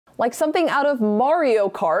Like something out of Mario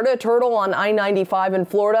Kart, a turtle on I-95 in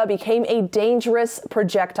Florida became a dangerous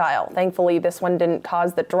projectile. Thankfully, this one didn't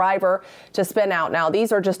cause the driver to spin out. Now,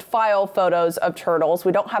 these are just file photos of turtles.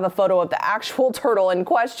 We don't have a photo of the actual turtle in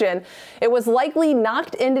question. It was likely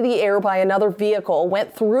knocked into the air by another vehicle,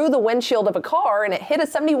 went through the windshield of a car, and it hit a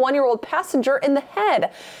 71-year-old passenger in the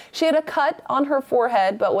head. She had a cut on her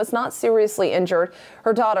forehead, but was not seriously injured.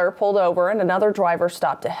 Her daughter pulled over, and another driver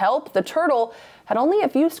stopped to help. The turtle had only a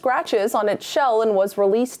few scratches on its shell and was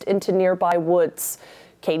released into nearby woods.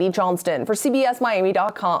 Katie Johnston for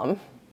CBSMiami.com.